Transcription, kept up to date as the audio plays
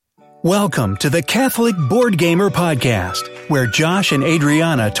Welcome to the Catholic Board Gamer Podcast, where Josh and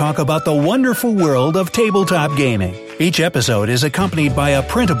Adriana talk about the wonderful world of tabletop gaming. Each episode is accompanied by a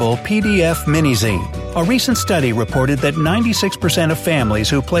printable PDF mini-zine. A recent study reported that 96% of families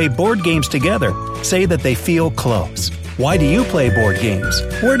who play board games together say that they feel close. Why do you play board games?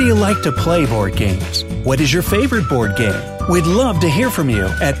 Where do you like to play board games? What is your favorite board game? We'd love to hear from you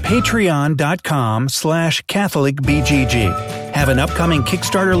at patreon.com/CatholicBGG. Have an upcoming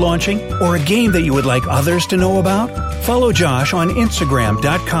Kickstarter launching or a game that you would like others to know about? Follow Josh on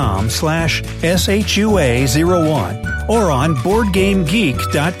Instagram.com/SHUA01 or on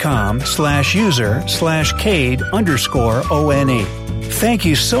BoardGameGeek.com/user/Cade_ONE. Thank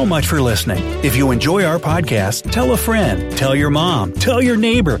you so much for listening. If you enjoy our podcast, tell a friend, tell your mom, tell your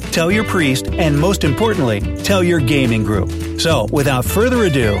neighbor, tell your priest, and most importantly, tell your gaming group. So, without further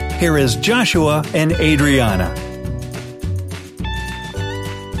ado, here is Joshua and Adriana.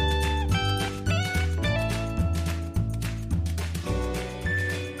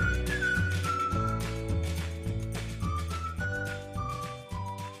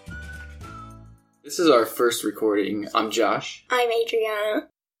 This is our first recording. I'm Josh. I'm Adriana.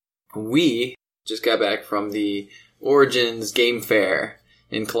 We just got back from the Origins Game Fair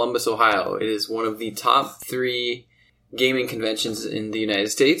in Columbus, Ohio. It is one of the top 3 gaming conventions in the United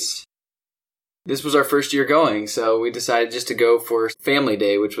States. This was our first year going, so we decided just to go for Family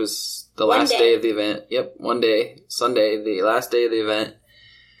Day, which was the last day of the event. Yep, one day, Sunday, the last day of the event,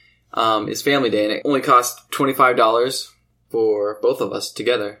 is Family Day, and it only cost $25 for both of us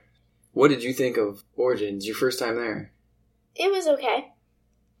together. What did you think of Origins, your first time there? It was okay.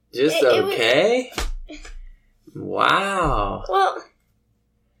 Just okay? Wow. Well,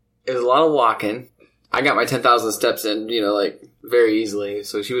 it was a lot of walking. I got my 10,000 steps in, very easily,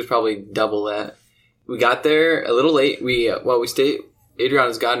 so she was probably double that. We got there a little late. We stayed,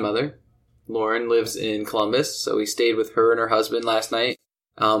 Adriana's godmother, Lauren, lives in Columbus, so we stayed with her and her husband last night.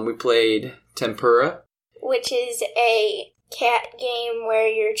 We played Tempura, which is a cat game where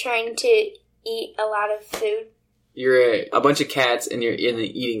you're trying to eat a lot of food. You're a bunch of cats and you're in an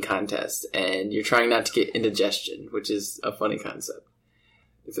eating contest and you're trying not to get indigestion, which is a funny concept.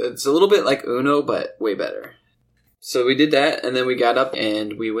 It's a little bit like Uno, but way better. So we did that, and then we got up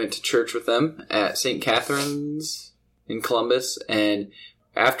and we went to church with them at St. Catherine's in Columbus, and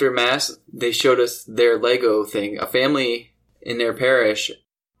after Mass, they showed us their Lego thing. A family in their parish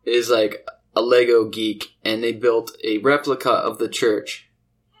is like a Lego geek, and they built a replica of the church.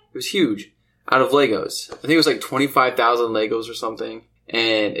 It was huge, out of Legos. I think it was like 25,000 Legos or something,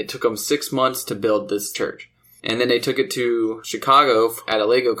 and it took them 6 months to build this church. And then they took it to Chicago at a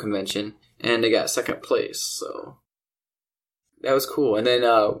Lego convention, and they got second place, so that was cool. And then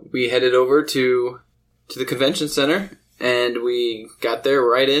we headed over to the convention center, and we got there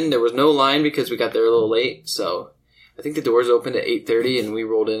right in. There was no line because we got there a little late, so I think the doors opened at 8:30 and we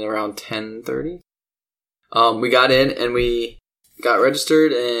rolled in around 10:30. We got in and we got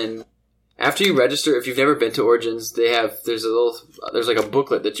registered, and after you register, if you've never been to Origins, there's like a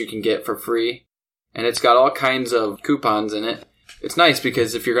booklet that you can get for free, and it's got all kinds of coupons in it. It's nice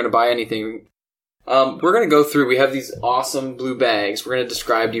because if you're going to buy anything, we're going to go through. We have these awesome blue bags. We're going to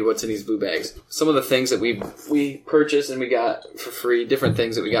describe to you what's in these blue bags. Some of the things that we purchased and we got for free, different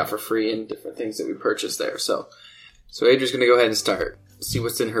things that we got for free, and different things that we purchased there. So Adria's going to go ahead and start. See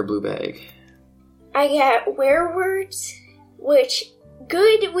what's in her blue bag. I got Werewords, which,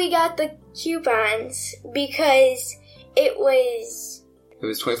 good we got the coupons because it was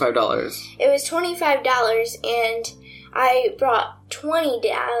 $25. It was $25, and I brought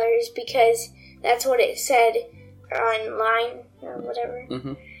 $20 because that's what it said online or whatever.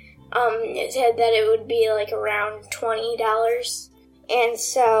 Mm-hmm. It said that it would be like around $20. And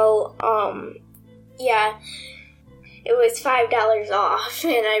so, yeah, it was $5 off,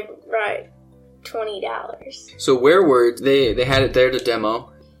 and I brought $20. So Werewords, they had it there to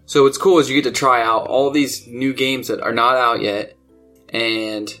demo. So what's cool is you get to try out all these new games that are not out yet,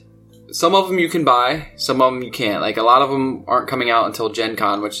 and some of them you can buy, some of them you can't. Like, a lot of them aren't coming out until Gen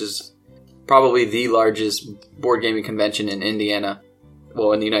Con, which is probably the largest board gaming convention in Indiana.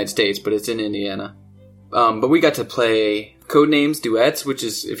 Well, in the United States, but it's in Indiana. But we got to play Codenames Duets, which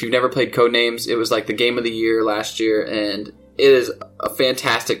is, if you've never played Codenames, it was like the game of the year last year, and it is a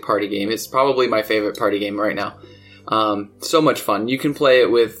fantastic party game. It's probably my favorite party game right now. So much fun. You can play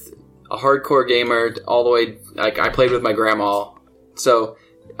it with a hardcore gamer all the way, like I played with my grandma. So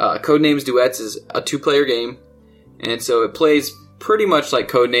Codenames Duets is a 2-player game, and so it plays pretty much like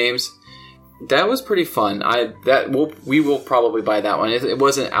Codenames. That was pretty fun. We will probably buy that one. It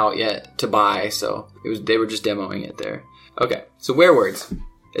wasn't out yet to buy, so they were just demoing it there. Okay, so Werewords.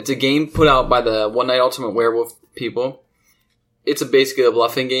 It's a game put out by the One Night Ultimate Werewolf people. It's basically a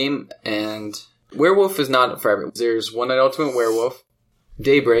bluffing game, and Werewolf is not for everyone. There's One Night Ultimate Werewolf,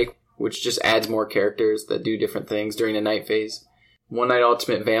 Daybreak, which just adds more characters that do different things during the night phase, One Night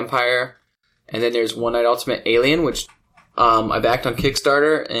Ultimate Vampire, and then there's One Night Ultimate Alien, which I backed on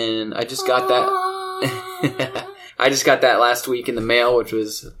Kickstarter, and I just got that. I just got that last week in the mail, which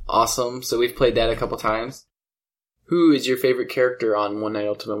was awesome. So we've played that a couple times. Who is your favorite character on One Night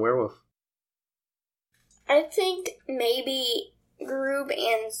Ultimate Werewolf? I think maybe Groob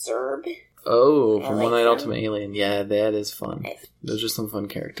and Zerb. Oh, from One Night Ultimate Alien. Yeah, that is fun. Those are some fun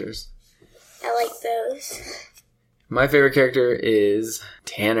characters. I like those. My favorite character is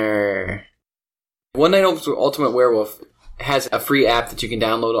Tanner. One Night Ultimate Werewolf has a free app that you can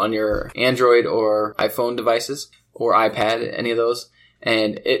download on your Android or iPhone devices, or iPad, any of those.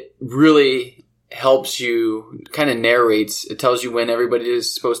 And it really helps you, kind of narrates. It tells you when everybody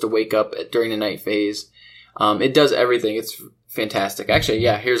is supposed to wake up during the night phase. It does everything. It's fantastic. Actually,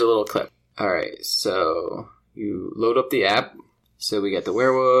 yeah, here's a little clip. Alright, so you load up the app. So we got the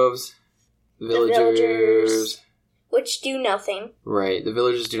werewolves, the villagers, which do nothing. Right, the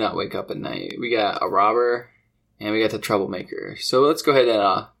villagers do not wake up at night. We got a robber, and we got the troublemaker. So let's go ahead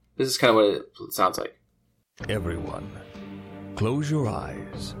and, this is kind of what it sounds like. Everyone, close your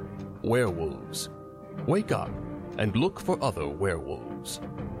eyes. Werewolves, wake up and look for other werewolves.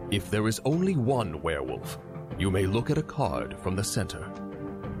 If there is only one werewolf, you may look at a card from the center.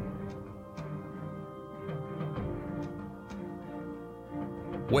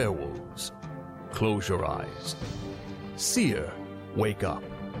 Werewolves, close your eyes. Seer, wake up.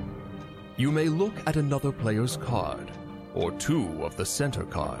 You may look at another player's card, or two of the center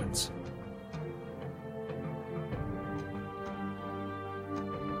cards.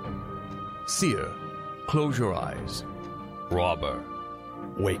 Seer, close your eyes. Robber,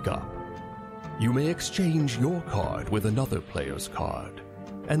 wake up. You may exchange your card with another player's card,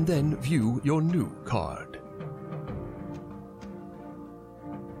 and then view your new card.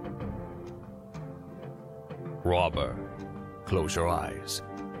 Robber, close your eyes.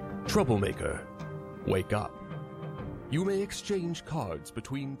 Troublemaker, wake up. You may exchange cards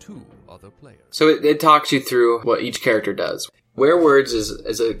between two other players. So it talks you through what each character does. Werewords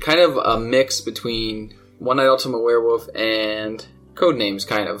is a kind of a mix between One Night Ultimate Werewolf and Codenames,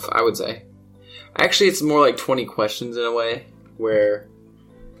 kind of, I would say. Actually, it's more like 20 questions in a way, where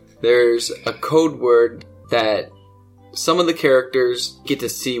there's a code word that some of the characters get to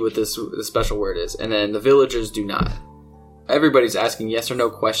see what this special word is, and then the villagers do not. Everybody's asking yes or no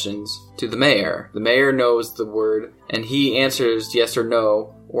questions to the mayor. The mayor knows the word, and he answers yes or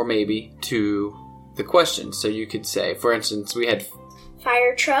no, or maybe, to the question. So you could say, for instance, we had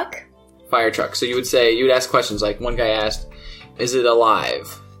Fire truck. Fire truck. So you would ask questions like, one guy asked, is it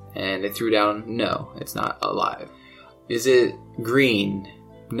alive? And they threw down, no, it's not alive. Is it green?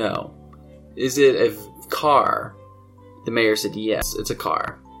 No. Is it a car? The mayor said, yes, it's a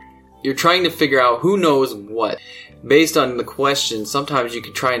car. You're trying to figure out who knows what. Based on the question, sometimes you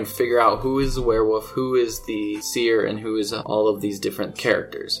could try and figure out who is the werewolf, who is the seer, and who is all of these different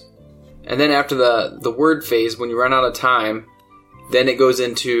characters. And then after the word phase, when you run out of time, then it goes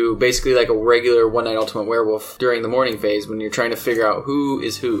into basically like a regular One Night Ultimate Werewolf during the morning phase when you're trying to figure out who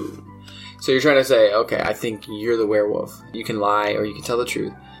is who. So you're trying to say, okay, I think you're the werewolf. You can lie or you can tell the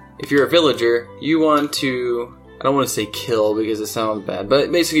truth. If you're a villager, you want to... I don't want to say kill because it sounds bad,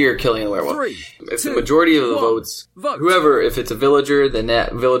 but basically you're killing the werewolf. If the majority of the votes, whoever, if it's a villager, then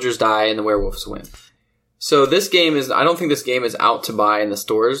that villagers die and the werewolves win. So this game is, I don't think this game is out to buy in the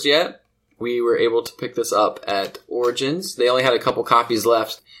stores yet. We were able to pick this up at Origins. They only had a couple copies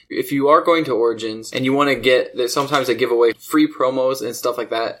left. If you are going to Origins and you want to get, sometimes they give away free promos and stuff like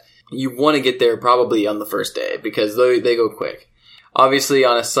that, you want to get there probably on the first day because they go quick. Obviously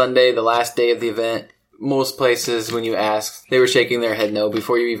on a Sunday, the last day of the event, most places, when you ask, they were shaking their head no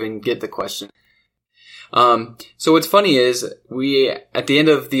before you even get the question. So what's funny is, at the end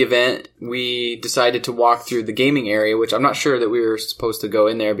of the event, we decided to walk through the gaming area, which I'm not sure that we were supposed to go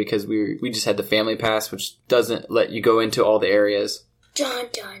in there because we just had the family pass, which doesn't let you go into all the areas. Dun,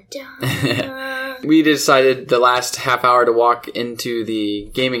 dun, dun. We decided the last half hour to walk into the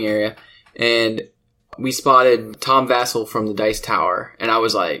gaming area, and we spotted Tom Vassell from the Dice Tower, and I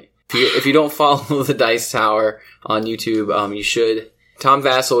was like, if you don't follow the Dice Tower on YouTube, you should. Tom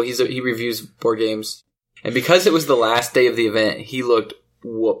Vassell, he reviews board games. And because it was the last day of the event, he looked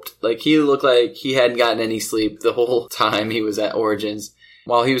whooped. Like, he looked like he hadn't gotten any sleep the whole time he was at Origins.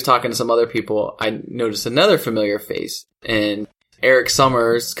 While he was talking to some other people, I noticed another familiar face. And Eric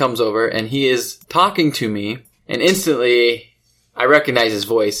Summers comes over, and he is talking to me. And instantly, I recognize his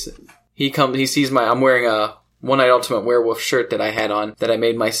voice. He sees I'm wearing a One Night Ultimate Werewolf shirt that I had on that I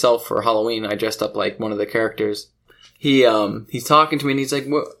made myself for Halloween. I dressed up like one of the characters. He's talking to me and he's like,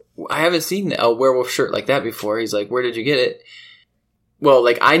 I haven't seen a werewolf shirt like that before. He's like, where did you get it? Well,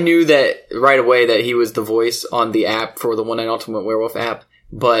 like, I knew that right away that he was the voice on the app for the One Night Ultimate Werewolf app,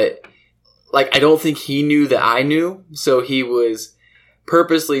 but, like, I don't think he knew that I knew, so he was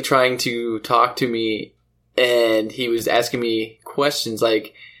purposely trying to talk to me, and he was asking me questions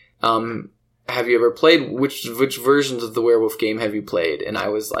like, have you ever played, which versions of the werewolf game have you played? And I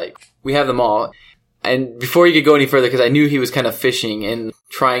was like, we have them all. And before he could go any further, because I knew he was kind of fishing and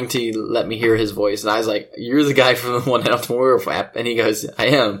trying to let me hear his voice, and I was like, you're the guy from the One Night Ultimate Werewolf app. And he goes, I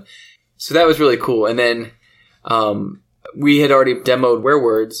am. So that was really cool. And then we had already demoed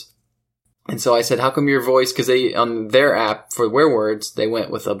Werewords. And so I said, how come your voice, because they, on their app for Werewords, they went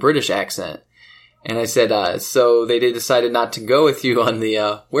with a British accent. And I said, so they decided not to go with you on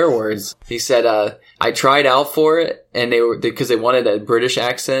the Werewords. He said, I tried out for it, and because they wanted a British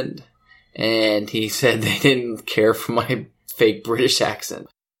accent. And he said they didn't care for my fake British accent.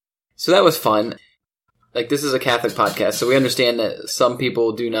 So that was fun. Like, this is a Catholic podcast, so we understand that some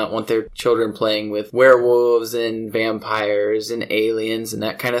people do not want their children playing with werewolves and vampires and aliens and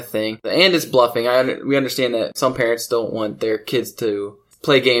that kind of thing. And it's bluffing. We understand that some parents don't want their kids to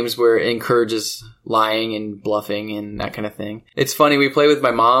play games where it encourages lying and bluffing and that kind of thing. It's funny, we play with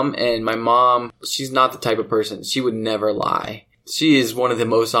my mom, and my mom, she's not the type of person. She would never lie. She is one of the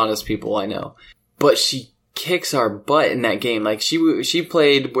most honest people I know. But she kicks our butt in that game. Like, she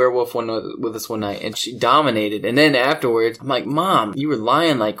played werewolf with us one night, and she dominated. And then afterwards, I'm like, Mom, you were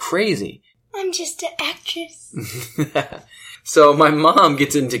lying like crazy. I'm just an actress. So my mom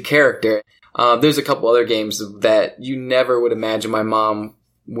gets into character. There's a couple other games that you never would imagine my mom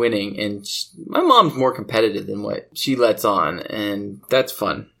winning. And my mom's more competitive than what she lets on. And that's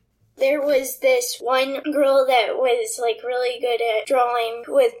fun. There was this one girl that was, like, really good at drawing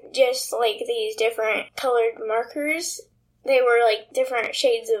with just, like, these different colored markers. They were, like, different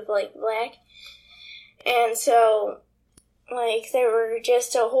shades of, like, black. And so, like, there were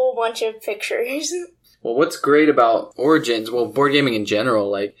just a whole bunch of pictures. Well, what's great about Origins, well, board gaming in general,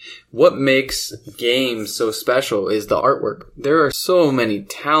 like, what makes games so special is the artwork. There are so many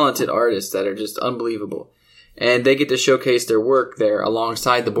talented artists that are just unbelievable. And they get to showcase their work there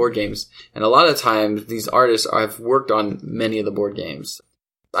alongside the board games. And a lot of times, these artists have worked on many of the board games.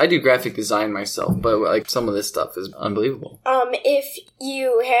 I do graphic design myself, but like some of this stuff is unbelievable. If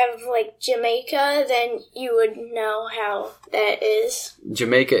you have like Jamaica, then you would know how that is.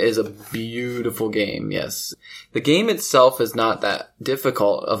 Jamaica is a beautiful game, yes. The game itself is not that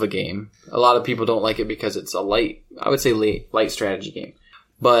difficult of a game. A lot of people don't like it because it's a light strategy game.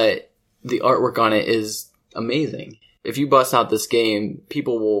 But the artwork on it is amazing. If you bust out this game,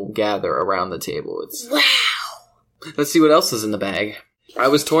 people will gather around the table. Wow. Let's see what else is in the bag. I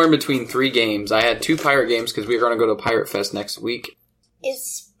was torn between 3 games. I had 2 pirate games because we were going to go to Pirate Fest next week.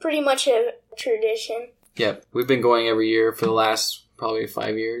 It's pretty much a tradition. Yep. We've been going every year for the last probably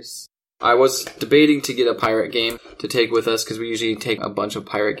 5 years. I was debating to get a pirate game to take with us because we usually take a bunch of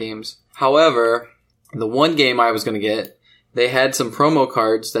pirate games. However, the one game I was going to get, they had some promo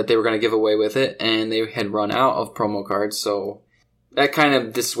cards that they were going to give away with it, and they had run out of promo cards, so that kind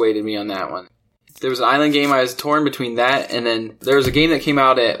of dissuaded me on that one. There was an island game, I was torn between that, and then there was a game that came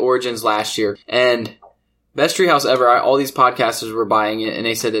out at Origins last year, and best treehouse ever, all these podcasters were buying it, and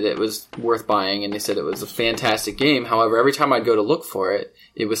they said that it was worth buying, and they said it was a fantastic game. However, every time I'd go to look for it,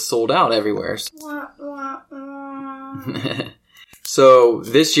 it was sold out everywhere. So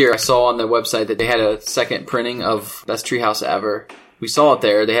this year I saw on the website that they had a second printing of Best Treehouse Ever. We saw it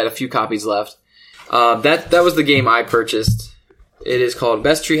there. They had a few copies left. That was the game I purchased. It is called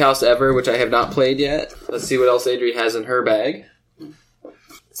Best Treehouse Ever, which I have not played yet. Let's see what else Adri has in her bag.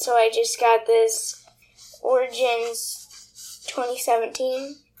 So I just got this Origins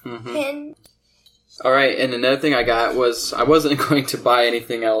 2017 pin. Alright, and another thing I got was I wasn't going to buy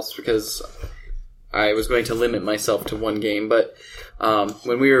anything else because I was going to limit myself to one game, but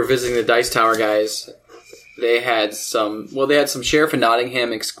when we were visiting the Dice Tower guys, they had some Sheriff of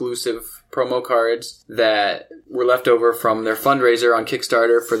Nottingham exclusive promo cards that were left over from their fundraiser on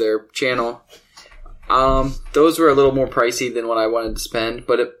Kickstarter for their channel. Those were a little more pricey than what I wanted to spend,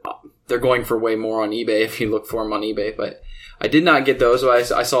 but they're going for way more on eBay if you look for them on eBay, but I did not get those.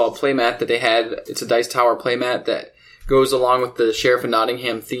 I saw a playmat that they had. It's a Dice Tower playmat that goes along with the Sheriff of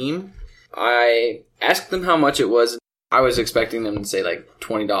Nottingham theme. I asked them how much it was. I was expecting them to say like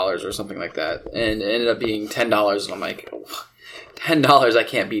 $20 or something like that. And it ended up being $10. And I'm like, $10, I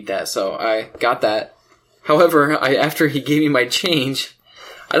can't beat that. So I got that. However, after he gave me my change,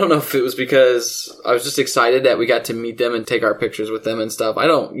 I don't know if it was because I was just excited that we got to meet them and take our pictures with them and stuff. I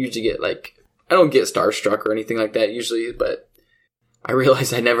don't usually get I don't get starstruck or anything like that usually, but I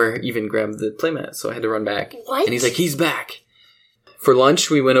realized I never even grabbed the playmat, so I had to run back. What? And he's like, he's back. For lunch,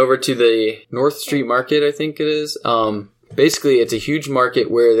 we went over to the North Street Market, I think it is. Basically, it's a huge market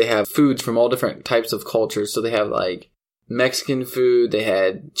where they have foods from all different types of cultures. So they have like Mexican food, they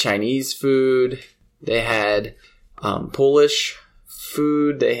had Chinese food, they had Polish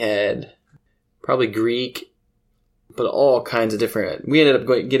food, they had probably Greek, but all kinds of different. We ended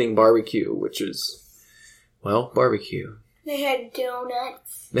up getting barbecue, which is, well, barbecue. They had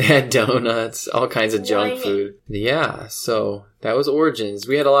donuts. They had donuts, all kinds of junk food. Yeah, so that was Origins.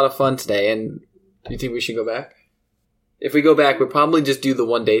 We had a lot of fun today, and do you think we should go back? If we go back, we'll probably just do the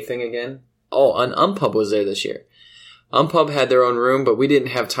one-day thing again. Oh, and Unpub was there this year. Unpub had their own room, but we didn't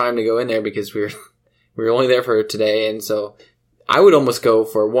have time to go in there because we were only there for today, and so I would almost go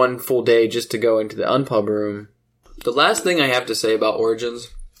for one full day just to go into the Unpub room. The last thing I have to say about Origins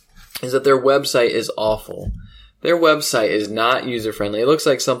is that their website is awful. Their website is not user-friendly. It looks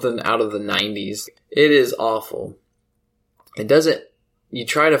like something out of the 90s. It is awful. It doesn't... You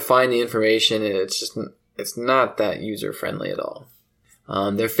try to find the information, and it's not that user-friendly at all.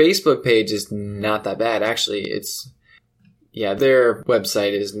 Their Facebook page is not that bad. Actually, their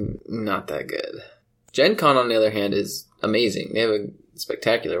website is not that good. Gen Con, on the other hand, is amazing. They have a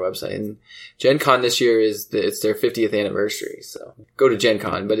spectacular website. And Gen Con this year it's their 50th anniversary. So go to Gen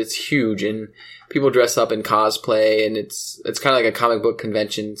Con, but it's huge and people dress up in cosplay, and it's kind of like a comic book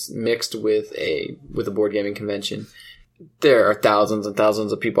convention mixed with a board gaming convention. There are thousands and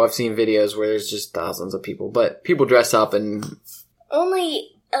thousands of people. I've seen videos where there's just thousands of people, but people dress up and...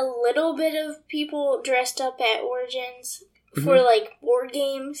 Only a little bit of people dressed up at Origins for like board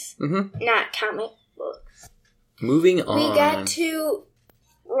games, not comic books. Moving on. We got to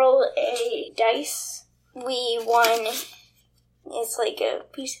roll a dice. We won. It's like a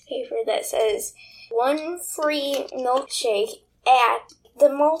piece of paper that says 1 free milkshake at the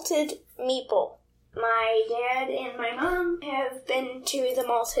Malted Meeple. My dad and my mom have been to the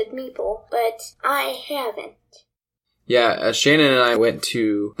Malted Meeple, but I haven't. Yeah, Shannon and I went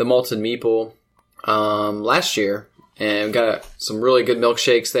to the Malted Meeple last year and got some really good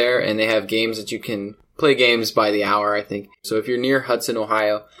milkshakes there, and they have games that you can play games by the hour, I think. So if you're near Hudson,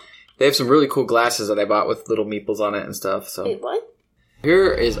 Ohio, they have some really cool glasses that I bought with little meeples on it and stuff. So wait, what?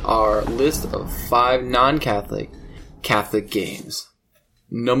 Here is our list of 5 non-Catholic Catholic games.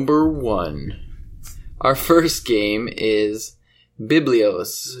 Number 1. Our first game is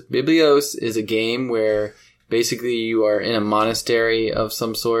Biblios. Biblios is a game where basically you are in a monastery of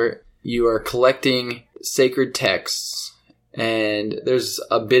some sort. You are collecting sacred texts, and there's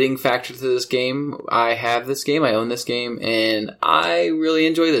a bidding factor to this game. I have this game, I own this game, and I really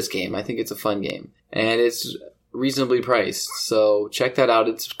enjoy this game. I think it's a fun game, and it's reasonably priced, so check that out.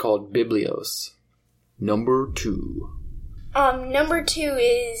 It's called Biblios. Number 2. Number 2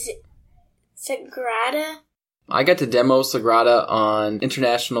 is Sagrada. I got to demo Sagrada on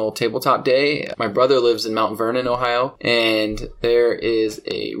International Tabletop Day. My brother lives in Mount Vernon, Ohio, and there is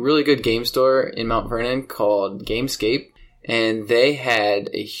a really good game store in Mount Vernon called Gamescape, and they had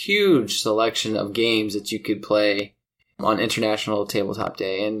a huge selection of games that you could play on International Tabletop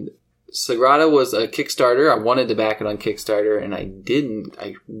Day. And Sagrada was a Kickstarter. I wanted to back it on Kickstarter, and I didn't.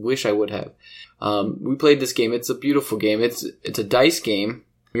 I wish I would have. We played this game. It's a beautiful game. It's a dice game.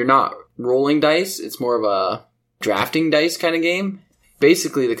 You're not rolling dice. It's more of a drafting dice kind of game.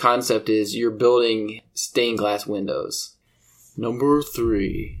 Basically, the concept is you're building stained glass windows. Number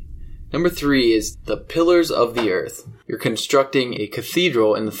 3. Number 3 is the Pillars of the Earth. You're constructing a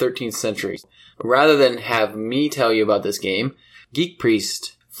cathedral in the 13th century. Rather than have me tell you about this game, Geek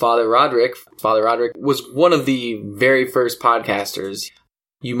Priest Father Roderick was one of the very first podcasters.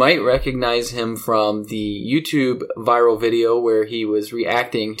 You might recognize him from the YouTube viral video where he was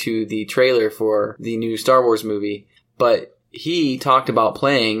reacting to the trailer for the new Star Wars movie, but he talked about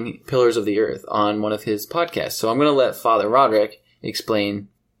playing Pillars of the Earth on one of his podcasts. So I'm going to let Father Roderick explain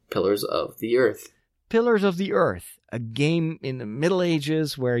Pillars of the Earth. Pillars of the Earth, a game in the Middle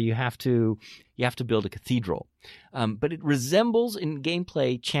Ages where you have to build a cathedral. But it resembles in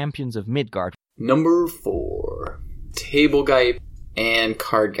gameplay Champions of Midgard. Number 4, Tablegipe and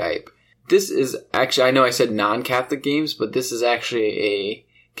Cardgipe. This is actually, I know I said non-Catholic games, but this is actually a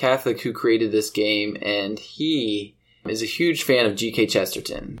Catholic who created this game, and he is a huge fan of G.K.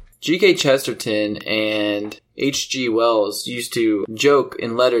 Chesterton. G.K. Chesterton and H.G. Wells used to joke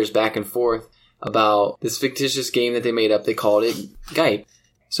in letters back and forth about this fictitious game that they made up. They called it Gipe.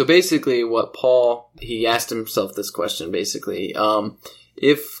 So basically what he asked himself this question, basically.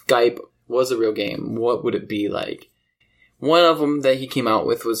 If Gype was a real game, what would it be like? One of them that he came out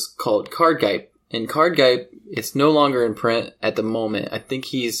with was called Card Gype. And Card Gype, it's no longer in print at the moment. I think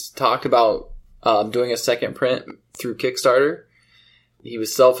he's talked about doing a second print through Kickstarter. He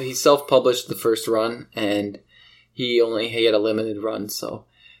self-published the first run, and he had a limited run. So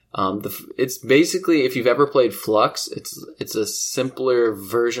it's basically, if you've ever played Flux, it's a simpler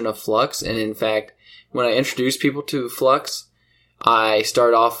version of Flux. And in fact, when I introduce people to Flux, I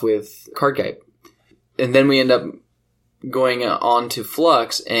start off with Card Gype, and then we end up going on to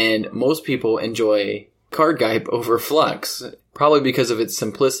Flux, and most people enjoy Card Gype over Flux, probably because of its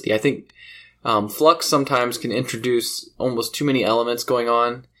simplicity. I think Flux sometimes can introduce almost too many elements going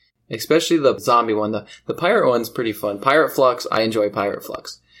on, especially the zombie one. The pirate one's pretty fun. Pirate Flux, I enjoy Pirate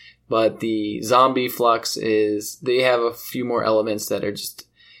Flux. But the zombie Flux they have a few more elements that are just,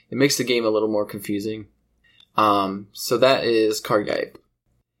 it makes the game a little more confusing. So that is Card Gype.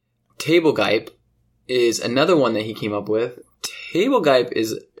 Table Gype is another one that he came up with. Table Gype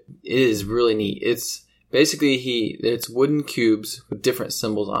is really neat. It's basically it's wooden cubes with different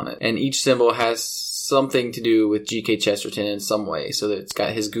symbols on it, and each symbol has something to do with G.K. Chesterton in some way. So that it's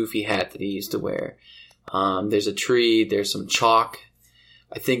got his goofy hat that he used to wear. There's a tree. There's some chalk.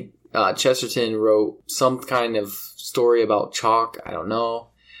 I think Chesterton wrote some kind of story about chalk. I don't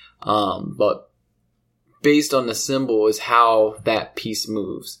know, but based on the symbol is how that piece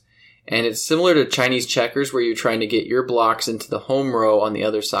moves. And it's similar to Chinese checkers, where you're trying to get your blocks into the home row on the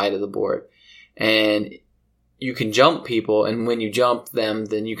other side of the board. And you can jump people, and when you jump them,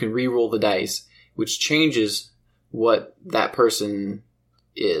 then you can re-roll the dice, which changes what that person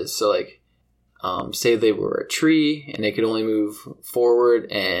is. So like, say they were a tree, and they could only move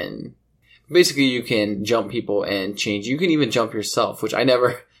forward, and basically you can jump people and change. You can even jump yourself, which I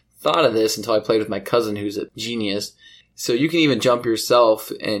never thought of this until I played with my cousin, who's a genius. So you can even jump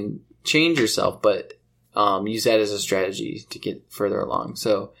yourself and change yourself, but use that as a strategy to get further along.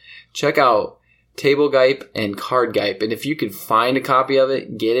 So check out Table Gype and Card Gype, and if you could find a copy of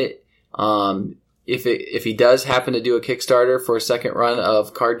it, get it. If he does happen to do a Kickstarter for a second run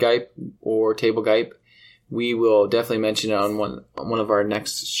of Card Gype or Table Gype, we will definitely mention it on one of our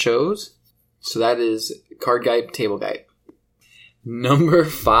next shows. So that is Card Gype, Table Gype. Number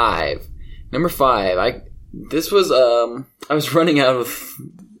five. I was running out of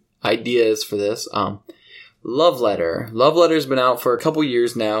ideas for this. Love Letter. Love Letter's been out for a couple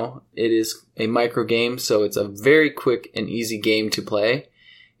years now. It is a micro game, so it's a very quick and easy game to play.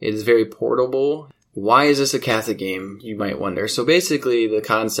 It is very portable. Why is this a Catholic game, you might wonder? So basically the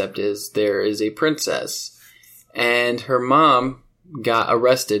concept is there is a princess, and her mom got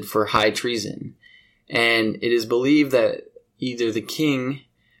arrested for high treason. And it is believed that either the king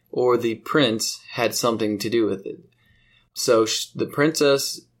or the prince had something to do with it. So the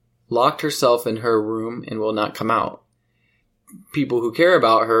princess locked herself in her room and will not come out. People who care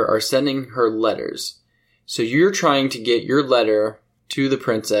about her are sending her letters. So you're trying to get your letter to the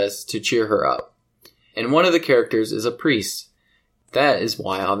princess to cheer her up. And one of the characters is a priest. That is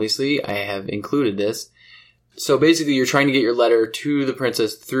why, obviously, I have included this. So basically, you're trying to get your letter to the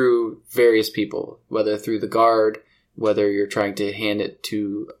princess through various people, whether through the guard, whether you're trying to hand it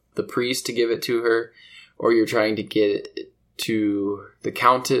to the priest to give it to her, or you're trying to get it to the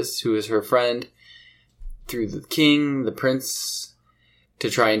countess, who is her friend, through the king, the prince, to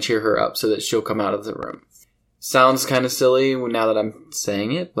try and cheer her up so that she'll come out of the room. Sounds kind of silly now that I'm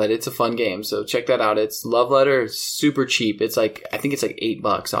saying it, but it's a fun game, so check that out. It's Love Letter. It's super cheap. I think it's like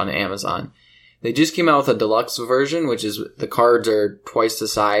 $8 on Amazon. They just came out with a deluxe version, which is the cards are twice the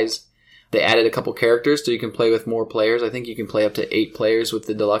size. They added a couple characters so you can play with more players. I think you can play up to 8 players with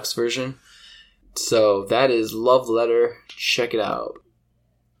the deluxe version. So that is Love Letter. Check it out.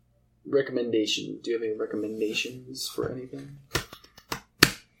 Recommendation. Do you have any recommendations for anything?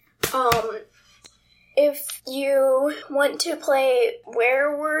 If you want to play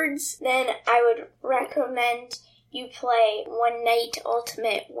Werewords, then I would recommend you play One Night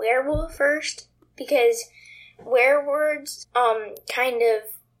Ultimate Werewolf first, because Werewords kind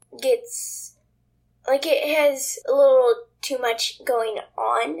of gets, like, it has a little too much going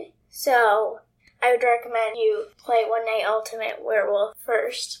on, so I would recommend you play One Night Ultimate Werewolf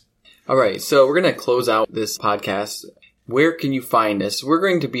first. Alright, so we're going to close out this podcast. Where can you find us? We're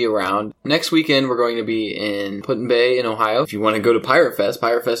going to be around. Next weekend, we're going to be in Put-in-Bay in Ohio. If you want to go to Pirate Fest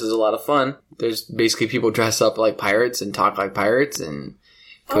is a lot of fun. There's basically people dress up like pirates and talk like pirates and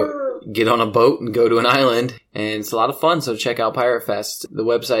get on a boat and go to an island. And it's a lot of fun, so check out Pirate Fest. The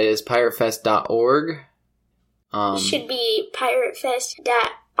website is piratefest.org. It should be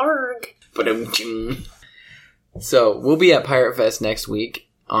piratefest.org. Arg. So, we'll be at Pirate Fest next week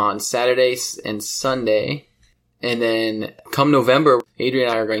on Saturday and Sunday. And then come November, Adrian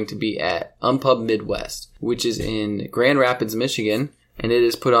and I are going to be at Unpub Midwest, which is in Grand Rapids, Michigan. And it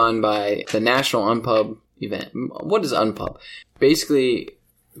is put on by the National Unpub event. What is Unpub? Basically,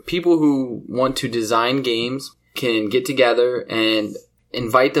 people who want to design games can get together and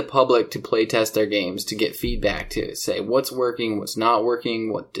invite the public to play test their games to get feedback, to say what's working, what's not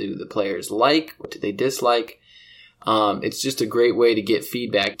working, what do the players like, what do they dislike. It's just a great way to get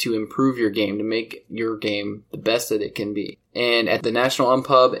feedback to improve your game, to make your game the best that it can be. And at the National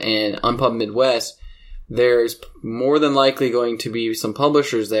Unpub and Unpub Midwest, there's more than likely going to be some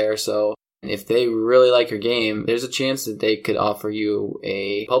publishers there. So if they really like your game, there's a chance that they could offer you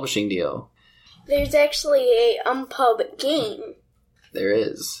a publishing deal. There's actually a Unpub game. There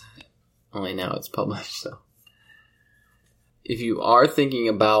is. Only now it's published, so. If you are thinking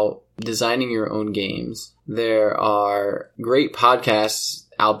about designing your own games, there are great podcasts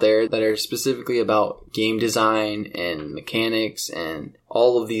out there that are specifically about game design and mechanics and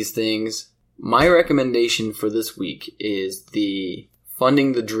all of these things. My recommendation for this week is the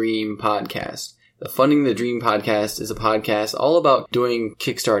Funding the Dream podcast. The Funding the Dream podcast is a podcast all about doing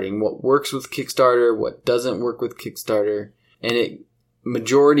Kickstarting, what works with Kickstarter, what doesn't work with Kickstarter, and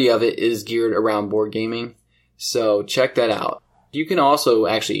majority of it is geared around board gaming. So check that out. You can also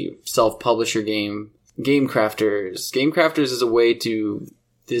actually self-publish your game. Game Crafters. Game Crafters is a way to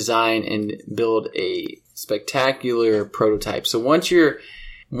design and build a spectacular prototype. So once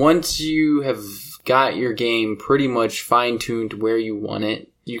you have got your game pretty much fine-tuned to where you want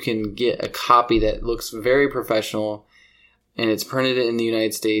it, you can get a copy that looks very professional, and it's printed in the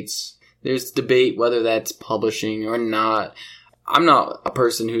United States. There's debate whether that's publishing or not. I'm not a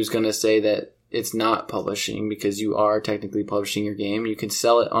person who's going to say that it's not publishing, because you are technically publishing your game. You can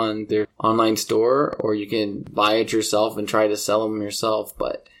sell it on their online store, or you can buy it yourself and try to sell them yourself.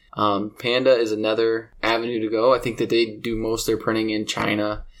 But Panda is another avenue to go. I think that they do most of their printing in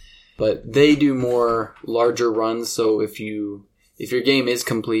China, but they do more larger runs. So if your game is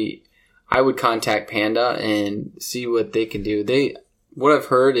complete, I would contact Panda and see what they can do. What I've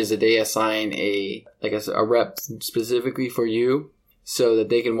heard is that they assign a rep specifically for you, so that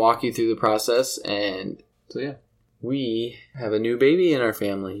they can walk you through the process. And so yeah, we have a new baby in our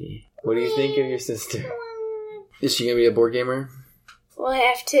family. What do you think of your sister? Is she going to be a board gamer? We'll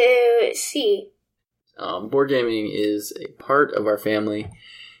have to see. Board gaming is a part of our family,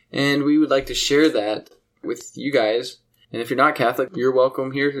 and we would like to share that with you guys. And if you're not Catholic, you're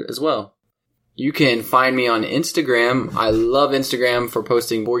welcome here as well. You can find me on Instagram. I love Instagram for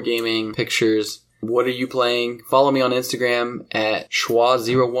posting board gaming pictures. What are you playing? Follow me on Instagram at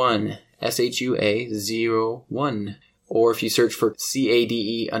Shua01, SHUA01. Or if you search for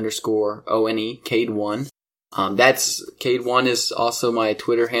CADE_ONE, Cade1. Cade1 is also my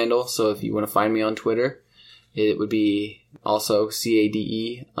Twitter handle, so if you want to find me on Twitter, it would be also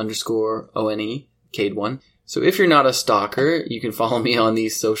CADE_ONE, Cade1. So if you're not a stalker, you can follow me on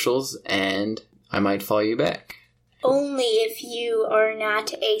these socials, and I might follow you back. Only if you are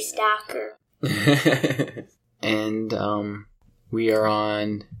not a stalker. And we are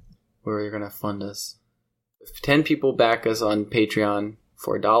on where you're going to fund us. If 10 people back us on Patreon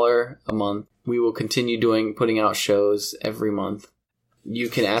for $1 a month, we will continue putting out shows every month. You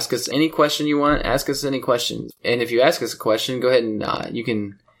can ask us any question you want. Ask us any questions. And if you ask us a question, go ahead and you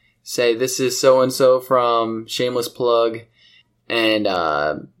can say, this is so-and-so from Shameless Plug. And,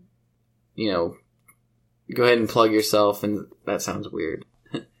 go ahead and plug yourself. And that sounds weird.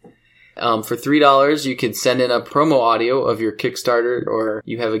 For $3, you could send in a promo audio of your Kickstarter, or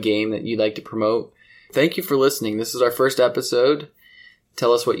you have a game that you'd like to promote. Thank you for listening. This is our first episode.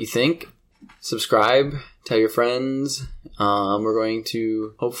 Tell us what you think. Subscribe. Tell your friends. We're going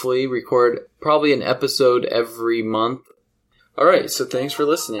to hopefully record probably an episode every month. All right, so thanks for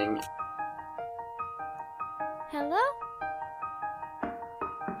listening. Hello?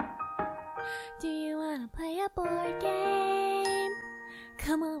 Do you want to play a board game?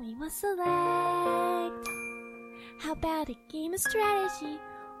 Come on, we must select. How about a game of strategy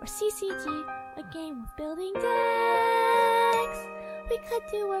or CCG, a game of building decks? We could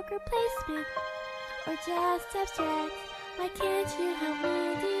do worker placement or just abstract. Why can't you help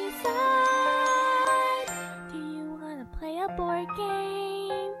me decide? Do you want to play a board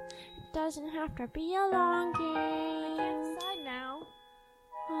game? It doesn't have to be a long game. I can't decide now.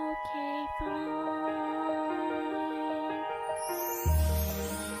 Okay, fine.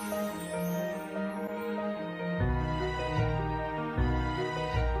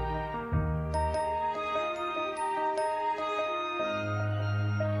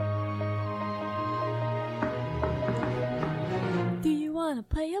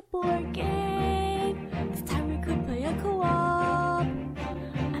 a board game. This time we could play a co-op.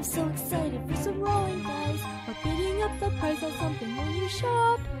 I'm so excited for some rolling dice, or bidding up the price on something when you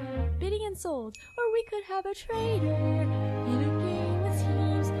shop. Bidding and sold, or we could have a trader in a game with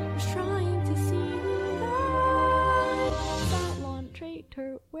teams, who's trying to see who dies. Outlaw,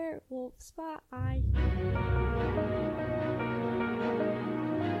 traitor, werewolf, spy.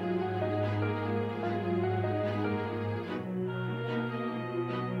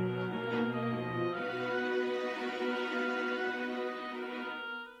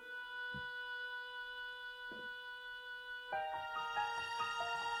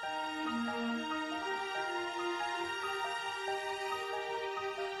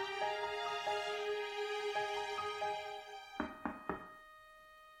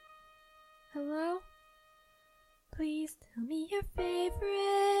 Hello? Please tell me your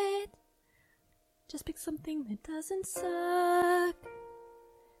favorite. Just pick something that doesn't suck.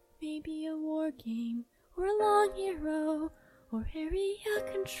 Maybe a war game, or a long hero, or area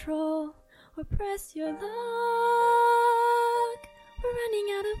control, or press your luck. We're running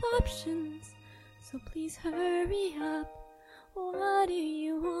out of options, so please hurry up. What do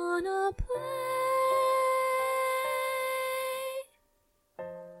you wanna play?